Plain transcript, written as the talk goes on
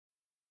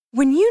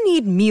When you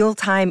need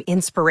mealtime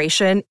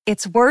inspiration,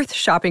 it's worth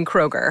shopping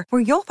Kroger,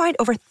 where you'll find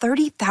over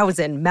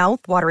 30,000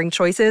 mouth-watering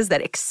choices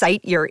that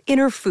excite your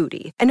inner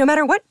foodie. And no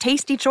matter what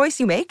tasty choice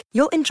you make,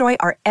 you'll enjoy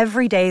our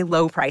everyday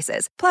low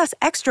prices, plus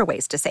extra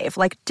ways to save,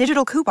 like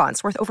digital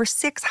coupons worth over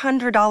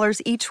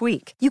 $600 each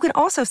week. You can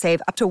also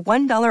save up to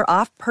 $1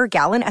 off per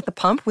gallon at the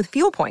pump with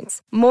fuel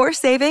points. More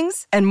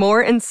savings and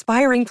more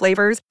inspiring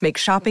flavors make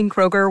shopping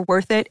Kroger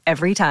worth it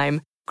every time.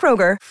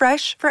 Kroger,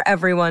 fresh for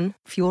everyone.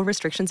 Fuel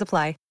restrictions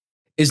apply.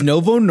 Is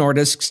Novo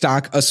Nordisk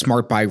stock a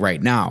smart buy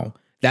right now?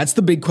 That's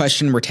the big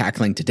question we're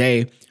tackling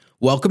today.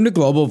 Welcome to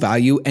Global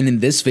Value, and in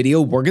this video,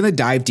 we're going to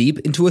dive deep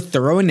into a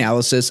thorough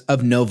analysis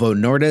of Novo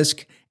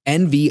Nordisk,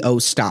 NVO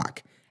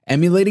stock,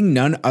 emulating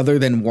none other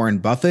than Warren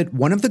Buffett,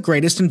 one of the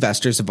greatest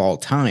investors of all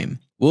time.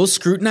 We'll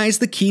scrutinize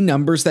the key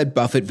numbers that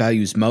Buffett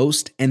values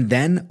most, and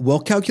then we'll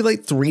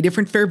calculate 3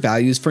 different fair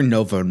values for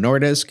Novo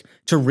Nordisk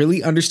to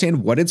really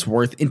understand what it's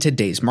worth in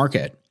today's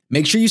market.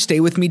 Make sure you stay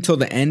with me till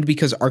the end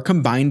because our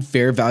combined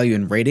fair value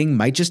and rating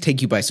might just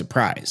take you by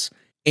surprise.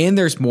 And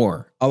there's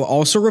more. I'll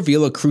also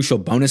reveal a crucial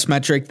bonus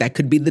metric that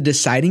could be the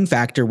deciding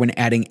factor when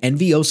adding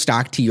NVO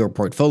stock to your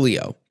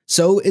portfolio.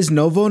 So is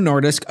Novo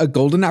Nordisk a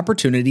golden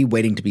opportunity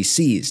waiting to be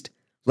seized?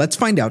 Let's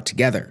find out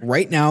together.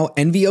 Right now,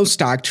 NVO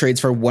stock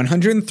trades for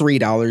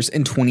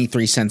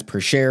 $103.23 per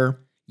share.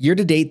 Year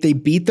to date, they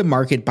beat the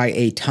market by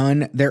a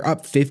ton. They're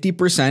up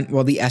 50%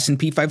 while the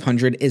S&P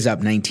 500 is up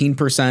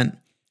 19%.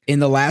 In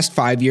the last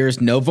 5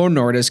 years, Novo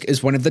Nordisk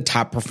is one of the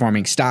top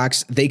performing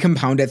stocks. They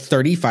compound at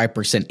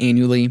 35%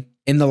 annually.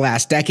 In the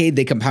last decade,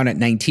 they compound at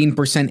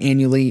 19%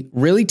 annually,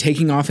 really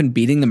taking off and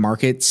beating the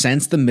market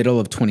since the middle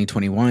of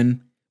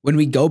 2021. When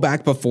we go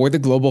back before the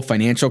global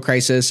financial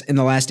crisis, in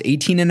the last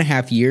 18 and a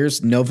half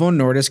years, Novo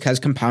Nordisk has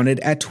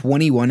compounded at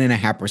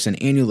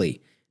 21.5%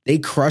 annually. They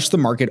crushed the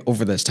market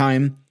over this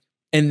time.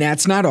 And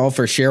that's not all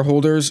for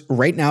shareholders.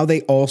 Right now,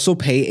 they also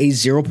pay a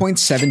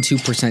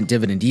 0.72%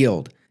 dividend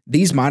yield.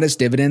 These modest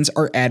dividends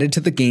are added to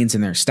the gains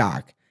in their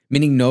stock,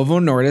 meaning Novo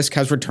Nordisk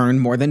has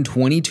returned more than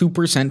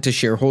 22% to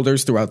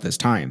shareholders throughout this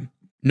time.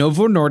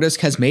 Novo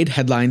Nordisk has made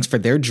headlines for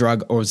their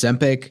drug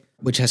Ozempic,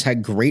 which has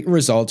had great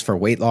results for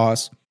weight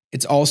loss.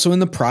 It's also in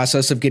the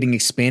process of getting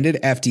expanded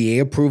FDA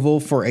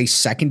approval for a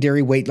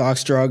secondary weight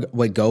loss drug,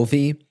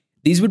 Wegovy.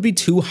 These would be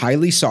 2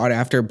 highly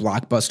sought-after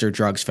blockbuster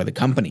drugs for the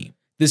company.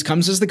 This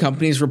comes as the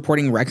company is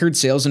reporting record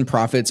sales and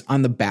profits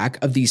on the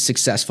back of these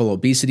successful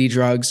obesity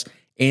drugs,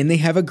 and they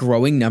have a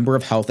growing number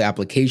of health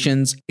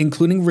applications,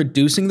 including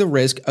reducing the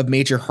risk of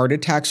major heart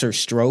attacks or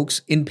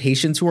strokes in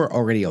patients who are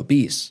already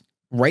obese.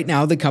 Right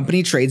now, the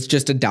company trades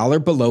just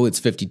 $1 below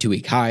its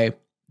 52-week high.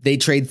 They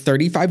trade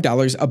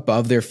 $35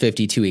 above their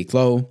 52-week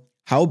low.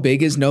 How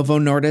big is Novo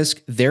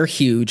Nordisk? They're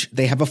huge.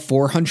 They have a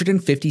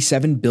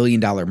 $457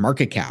 billion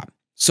market cap.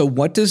 So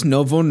what does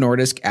Novo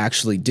Nordisk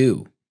actually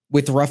do?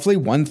 With roughly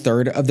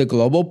 1/3 of the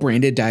global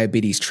branded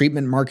diabetes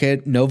treatment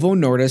market, Novo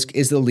Nordisk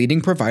is the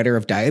leading provider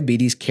of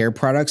diabetes care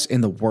products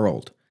in the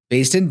world.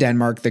 Based in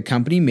Denmark, the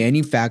company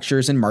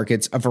manufactures and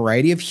markets a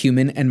variety of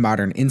human and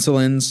modern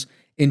insulins,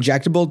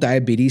 injectable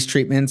diabetes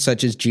treatments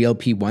such as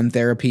GLP-1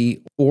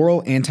 therapy,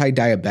 oral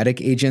anti-diabetic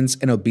agents,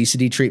 and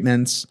obesity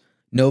treatments.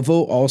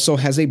 Novo also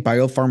has a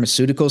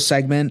biopharmaceutical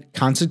segment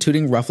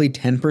constituting roughly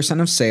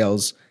 10% of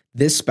sales.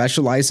 This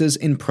specializes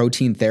in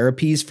protein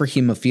therapies for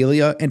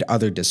hemophilia and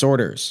other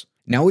disorders.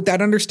 Now with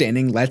that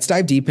understanding, let's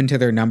dive deep into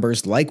their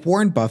numbers like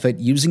Warren Buffett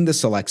using the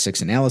Select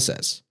 6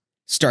 analysis.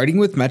 Starting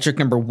with metric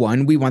number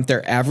 1, we want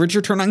their average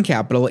return on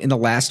capital in the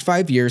last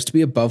 5 years to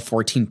be above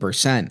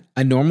 14%.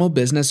 A normal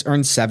business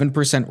earns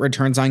 7%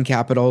 returns on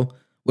capital.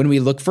 When we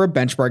look for a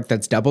benchmark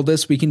that's double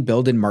this, we can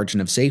build in margin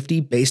of safety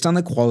based on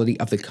the quality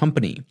of the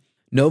company.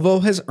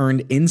 Novo has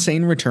earned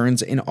insane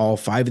returns in all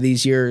 5 of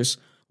these years.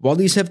 While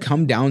these have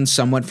come down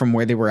somewhat from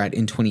where they were at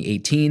in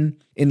 2018,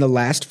 in the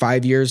last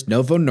 5 years,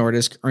 Novo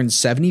Nordisk earned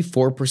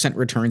 74%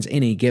 returns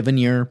in a given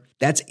year.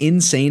 That's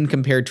insane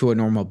compared to a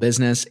normal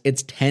business.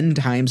 It's 10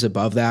 times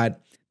above that.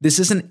 This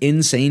is an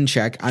insane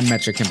check on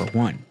metric number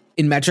 1.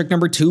 In metric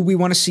number 2, we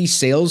want to see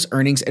sales,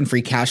 earnings, and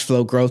free cash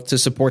flow growth to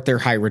support their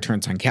high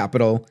returns on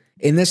capital.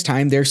 In this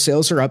time, their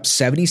sales are up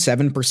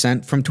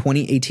 77% from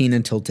 2018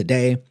 until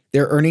today.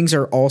 Their earnings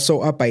are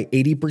also up by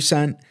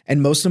 80%,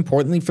 and most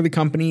importantly for the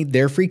company,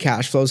 their free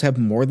cash flows have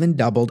more than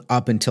doubled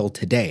up until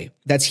today.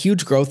 That's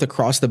huge growth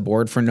across the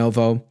board for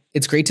Novo.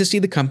 It's great to see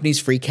the company's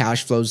free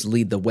cash flows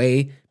lead the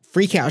way.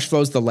 Free cash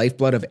flow is the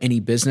lifeblood of any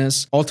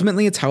business.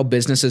 Ultimately, it's how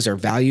businesses are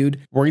valued.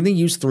 We're going to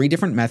use 3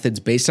 different methods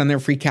based on their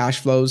free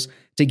cash flows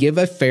to give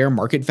a fair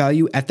market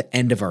value at the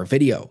end of our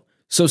video.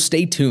 So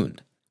stay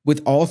tuned.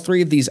 With all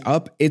 3 of these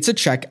up, it's a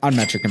check on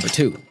metric number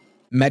 2.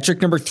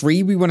 Metric number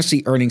 3, we want to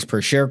see earnings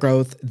per share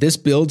growth. This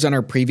builds on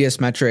our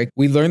previous metric.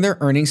 We learned their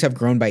earnings have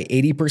grown by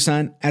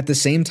 80%. At the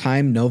same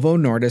time, Novo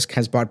Nordisk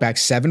has bought back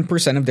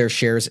 7% of their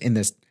shares in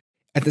this.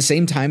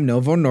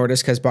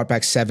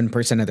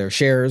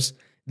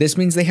 This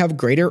means they have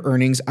greater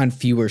earnings on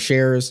fewer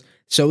shares,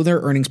 so their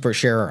earnings per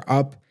share are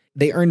up.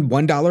 They earned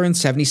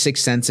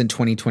 $1.76 in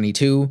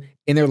 2022.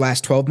 In their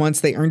last 12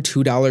 months, they earned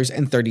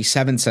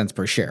 $2.37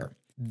 per share.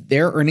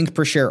 Their earnings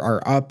per share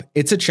are up.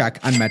 It's a check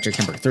on metric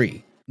number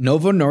 3.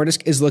 Novo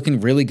Nordisk is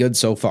looking really good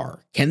so far.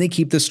 Can they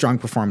keep this strong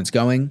performance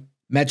going?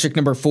 Metric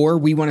number 4,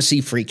 we want to see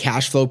free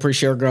cash flow per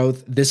share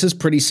growth. This is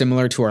pretty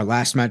similar to our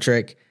last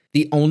metric.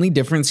 The only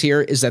difference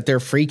here is that their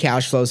free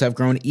cash flows have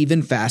grown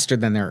even faster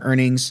than their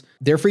earnings.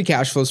 Their free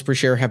cash flows per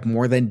share have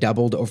more than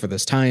doubled over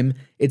this time.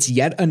 It's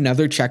yet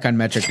another check on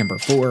metric number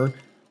 4.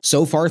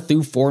 So far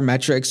through 4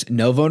 metrics,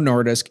 Novo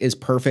Nordisk is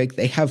perfect.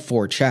 They have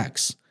 4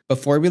 checks.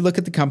 Before we look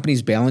at the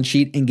company's balance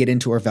sheet and get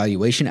into our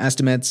valuation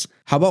estimates,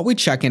 how about we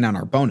check in on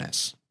our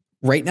bonus?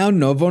 Right now,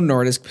 Novo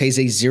Nordisk pays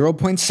a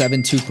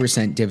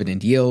 0.72%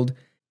 dividend yield.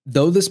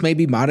 Though this may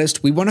be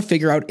modest, we want to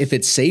figure out if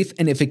it's safe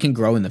and if it can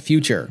grow in the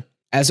future.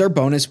 As our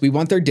bonus, we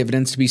want their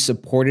dividends to be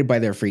supported by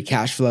their free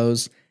cash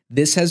flows.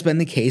 This has been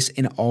the case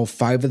in all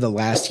 5 of the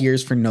last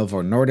years for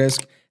Novo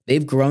Nordisk.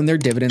 They've grown their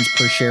dividends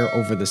per share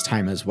over this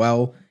time as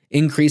well,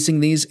 increasing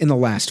these in the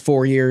last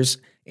 4 years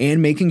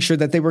and making sure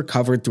that they were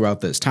covered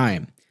throughout this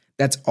time.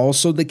 That's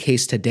also the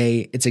case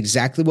today. It's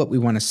exactly what we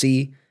want to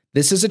see.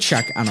 This is a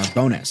check on our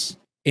bonus.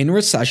 In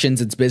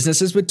recessions, it's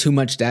businesses with too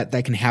much debt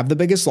that can have the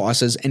biggest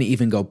losses and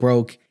even go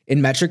broke.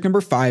 In metric number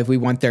 5, we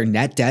want their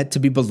net debt to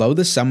be below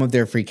the sum of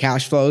their free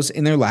cash flows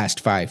in their last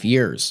 5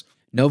 years.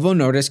 Novo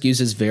Nordisk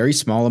uses very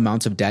small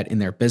amounts of debt in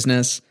their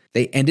business.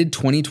 They ended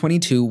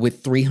 2022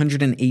 with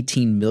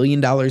 $318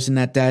 million in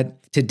net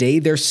debt. Today,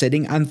 they're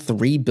sitting on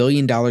 $3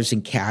 billion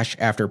in cash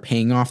after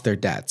paying off their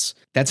debts.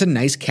 That's a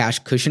nice cash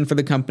cushion for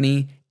the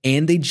company,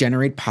 and they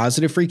generate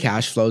positive free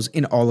cash flows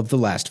in all of the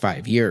last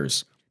 5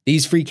 years.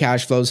 These free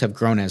cash flows have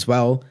grown as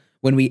well.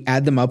 When we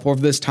add them up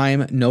over this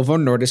time, Novo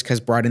Nordisk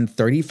has brought in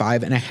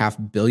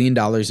 $35.5 billion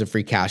of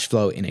free cash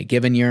flow in a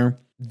given year.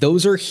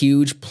 Those are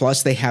huge,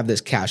 plus they have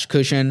this cash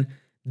cushion.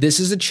 This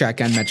is a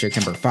check on metric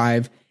number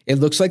 5. It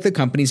looks like the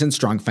company's in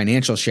strong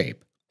financial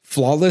shape.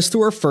 Flawless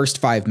through our first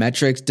 5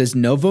 metrics, does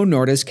Novo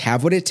Nordisk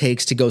have what it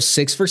takes to go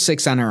 6 for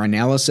 6 on our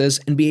analysis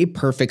and be a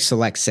perfect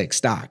Select 6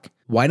 stock?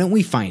 Why don't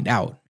we find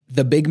out?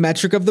 The big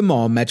metric of them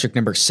all, metric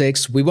number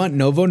 6, we want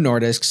Novo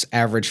Nordisk's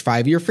average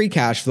 5-year free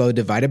cash flow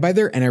divided by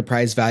their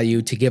enterprise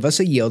value to give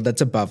us a yield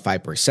that's above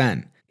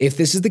 5%. If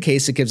this is the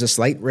case, it gives a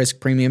slight risk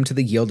premium to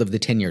the yield of the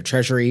 10-year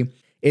treasury.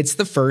 It's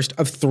the first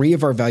of 3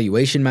 of our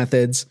valuation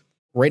methods.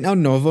 Right now,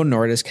 Novo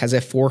Nordisk has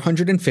a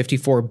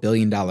 $454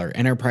 billion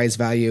enterprise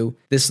value.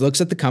 This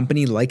looks at the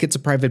company like it's a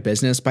private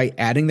business by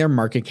adding their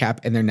market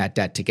cap and their net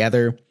debt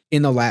together.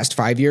 In the last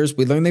 5 years,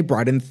 we learned they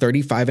brought in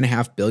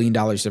 $35.5 billion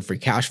of free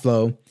cash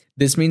flow.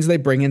 This means they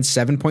bring in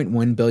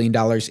 $7.1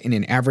 billion in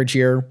an average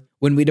year.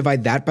 When we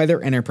divide that by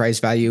their enterprise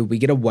value, we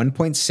get a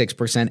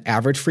 1.6%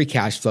 average free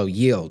cash flow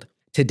yield.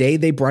 Today,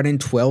 they brought in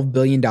 $12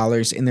 billion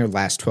in their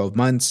last 12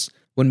 months.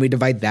 When we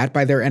divide that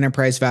by their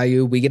enterprise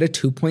value, we get a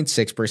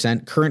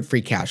 2.6% current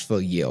free cash flow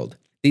yield.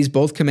 These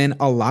both come in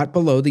a lot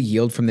below the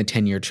yield from the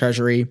 10-year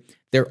treasury.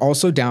 They're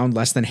also down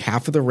less than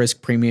half of the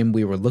risk premium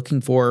we were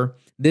looking for.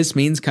 This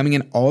means coming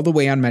in all the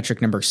way on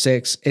metric number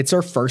 6, it's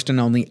our first and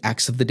only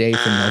X of the day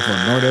for Novo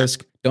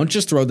Nordisk. Don't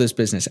just throw this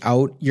business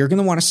out. You're going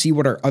to want to see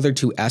what our other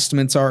 2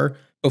 estimates are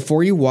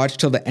before you watch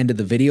till the end of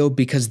the video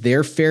because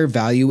their fair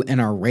value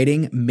and our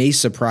rating may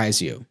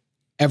surprise you.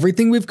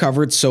 Everything we've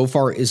covered so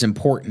far is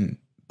important,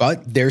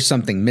 but there's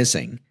something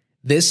missing.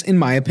 This, in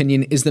my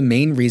opinion, is the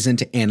main reason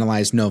to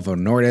analyze Novo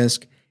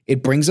Nordisk.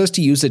 It brings us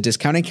to use a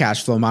discounted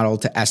cash flow model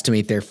to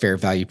estimate their fair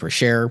value per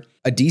share.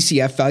 A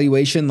DCF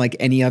valuation, like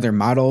any other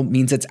model,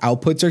 means its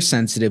outputs are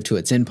sensitive to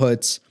its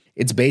inputs.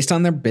 It's based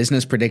on their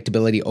business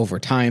predictability over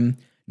time.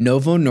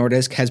 Novo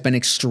Nordisk has been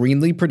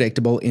extremely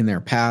predictable in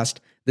their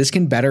past. This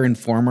can better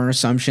inform our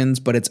assumptions,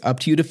 but it's up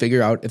to you to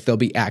figure out if they'll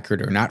be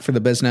accurate or not for the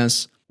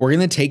business. We're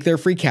going to take their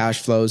free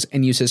cash flows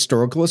and use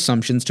historical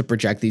assumptions to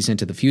project these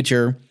into the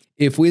future.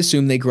 If we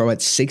assume they grow at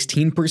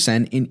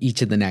 16% in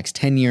each of the next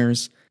 10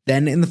 years,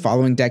 then in the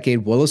following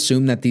decade, we'll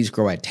assume that these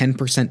grow at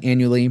 10%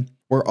 annually.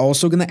 We're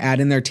also going to add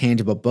in their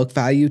tangible book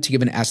value to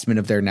give an estimate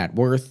of their net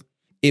worth.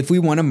 If we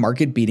want a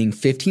market-beating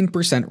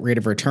 15% rate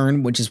of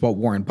return, which is what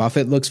Warren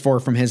Buffett looks for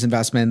from his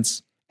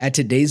investments, at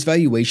today's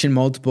valuation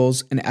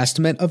multiples, an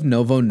estimate of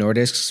Novo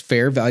Nordisk's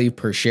fair value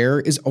per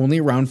share is only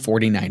around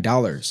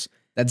 $49.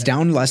 That's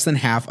down less than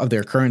half of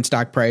their current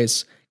stock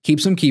price. Keep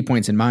some key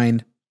points in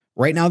mind.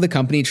 Right now, the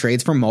company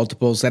trades for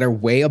multiples that are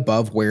way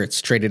above where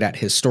it's traded at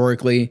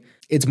historically.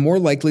 It's more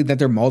likely that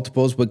their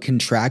multiples would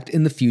contract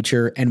in the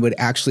future and would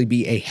actually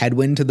be a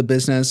headwind to the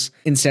business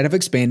instead of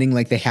expanding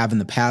like they have in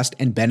the past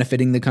and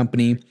benefiting the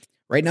company.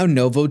 Right now,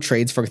 Novo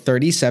trades for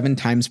 37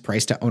 times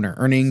price to owner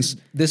earnings.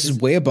 This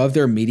is way above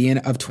their median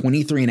of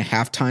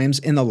 23.5 times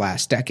in the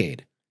last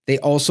decade. They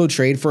also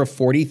trade for a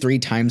 43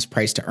 times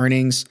price to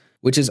earnings,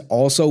 which is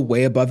also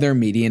way above their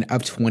median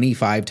of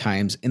 25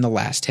 times in the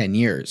last 10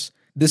 years.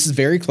 This is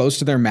very close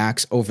to their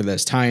max over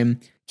this time.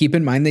 Keep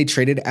in mind they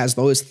traded as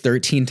low as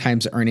 13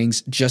 times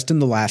earnings just in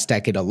the last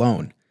decade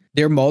alone.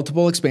 Their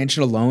multiple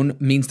expansion alone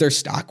means their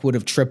stock would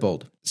have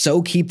tripled.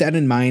 So keep that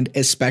in mind,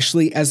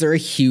 especially as they're a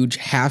huge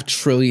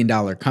 $500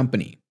 billion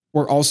company.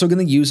 We're also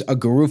going to use a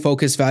guru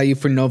focus value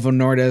for Novo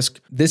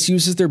Nordisk. This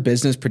uses their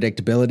business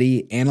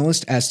predictability,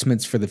 analyst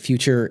estimates for the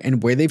future,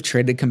 and where they've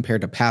traded compared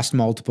to past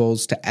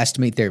multiples to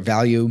estimate their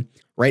value.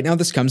 Right now,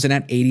 this comes in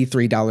at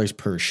 $83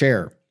 per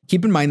share.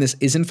 Keep in mind this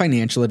isn't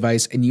financial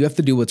advice and you have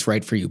to do what's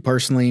right for you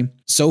personally.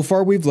 So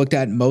far, we've looked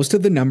at most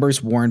of the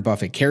numbers Warren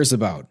Buffett cares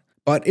about,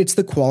 but it's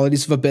the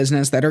qualities of a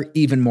business that are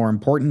even more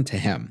important to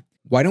him.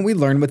 Why don't we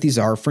learn what these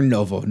are for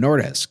Novo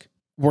Nordisk?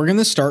 We're going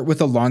to start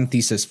with a long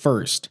thesis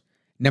first.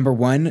 Number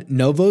 1,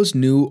 Novo's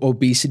new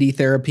obesity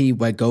therapy,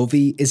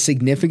 Wegovy, is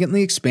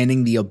significantly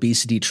expanding the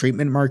obesity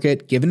treatment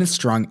market given its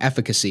strong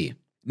efficacy.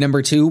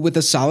 Number 2, with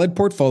a solid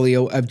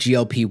portfolio of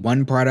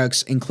GLP-1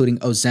 products, including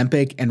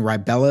Ozempic and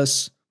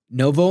Rybelsus,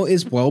 Novo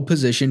is well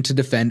positioned to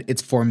defend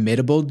its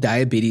formidable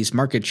diabetes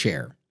market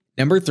share.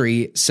 Number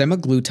 3,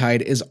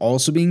 semaglutide is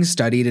also being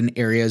studied in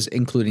areas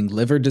including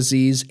liver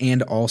disease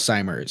and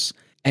Alzheimer's,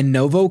 and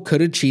Novo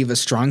could achieve a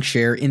strong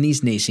share in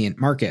these nascent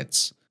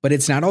markets. But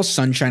it's not all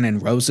sunshine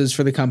and roses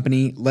for the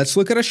company. Let's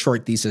look at a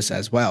short thesis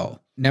as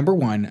well. Number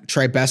 1,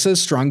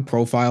 Tribessa's strong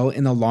profile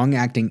in the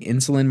long-acting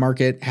insulin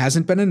market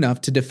hasn't been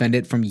enough to defend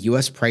it from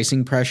US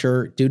pricing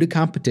pressure due to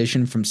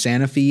competition from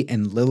Sanofi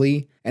and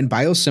Lilly, and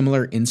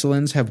biosimilar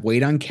insulins have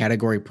weighed on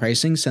category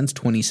pricing since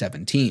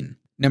 2017.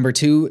 Number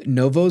 2,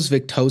 Novo's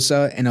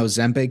Victoza and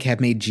Ozempic have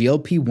made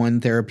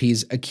GLP-1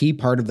 therapies a key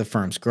part of the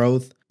firm's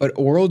growth, but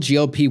oral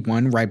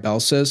GLP-1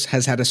 Rybelsus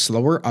has had a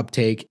slower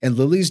uptake, and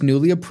Lilly's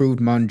newly approved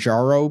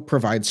Mounjaro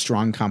provides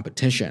strong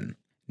competition.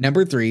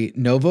 Number 3,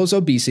 Novo's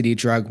obesity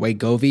drug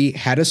Wegovy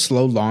had a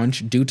slow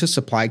launch due to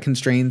supply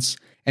constraints,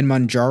 and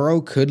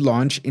Mounjaro could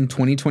launch in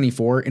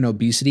 2024 in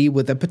obesity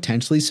with a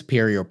potentially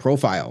superior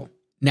profile.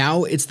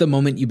 Now it's the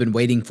moment you've been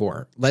waiting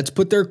for. Let's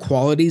put their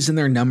qualities and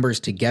their numbers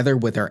together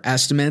with our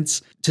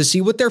estimates to see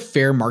what their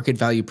fair market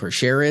value per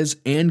share is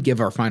and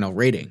give our final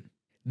rating.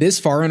 This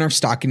far in our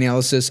stock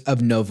analysis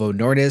of Novo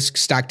Nordisk,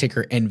 stock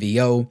ticker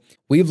NVO,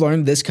 we've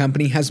learned this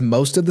company has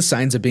most of the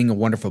signs of being a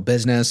wonderful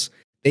business.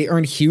 They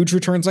earn huge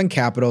returns on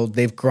capital,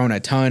 they've grown a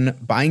ton,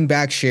 buying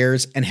back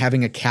shares and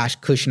having a cash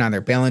cushion on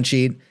their balance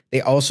sheet.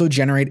 They also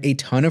generate a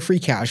ton of free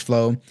cash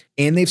flow,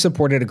 and they've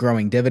supported a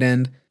growing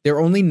dividend. Their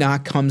only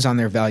knock comes on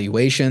their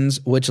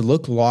valuations, which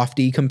look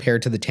lofty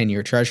compared to the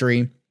 10-year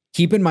treasury.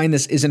 Keep in mind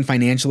this isn't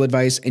financial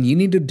advice, and you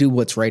need to do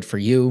what's right for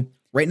you.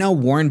 Right now,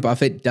 Warren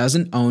Buffett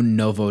doesn't own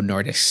Novo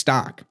Nordisk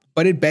stock,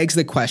 but it begs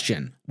the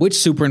question, which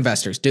super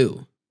investors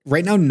do?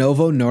 Right now,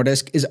 Novo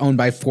Nordisk is owned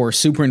by 4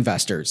 super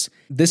investors.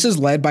 This is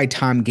led by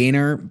Tom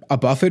Gaynor, a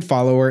Buffett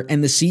follower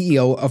and the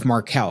CEO of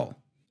Markel.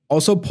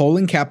 Also,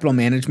 Poland Capital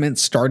Management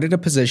started a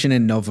position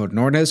in Novo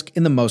Nordisk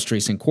in the most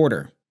recent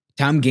quarter.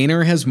 Tom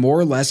Gaynor has more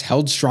or less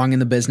held strong in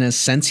the business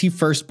since he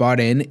first bought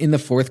in the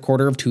fourth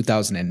quarter of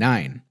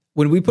 2009.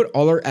 When we put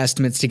all our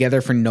estimates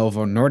together for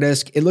Novo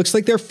Nordisk, it looks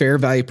like their fair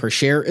value per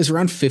share is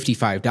around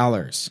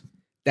 $55.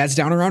 That's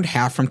down around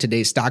half from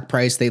today's stock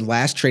price. They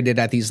last traded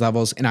at these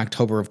levels in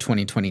October of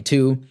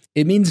 2022.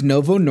 It means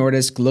Novo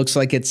Nordisk looks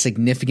like it's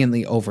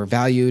significantly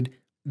overvalued.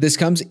 This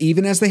comes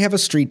even as they have a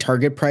street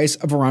target price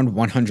of around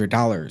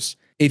 $100.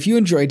 If you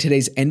enjoyed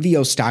today's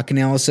NVO stock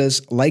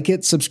analysis, like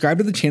it, subscribe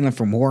to the channel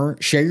for more,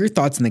 share your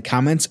thoughts in the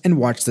comments, and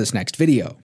watch this next video.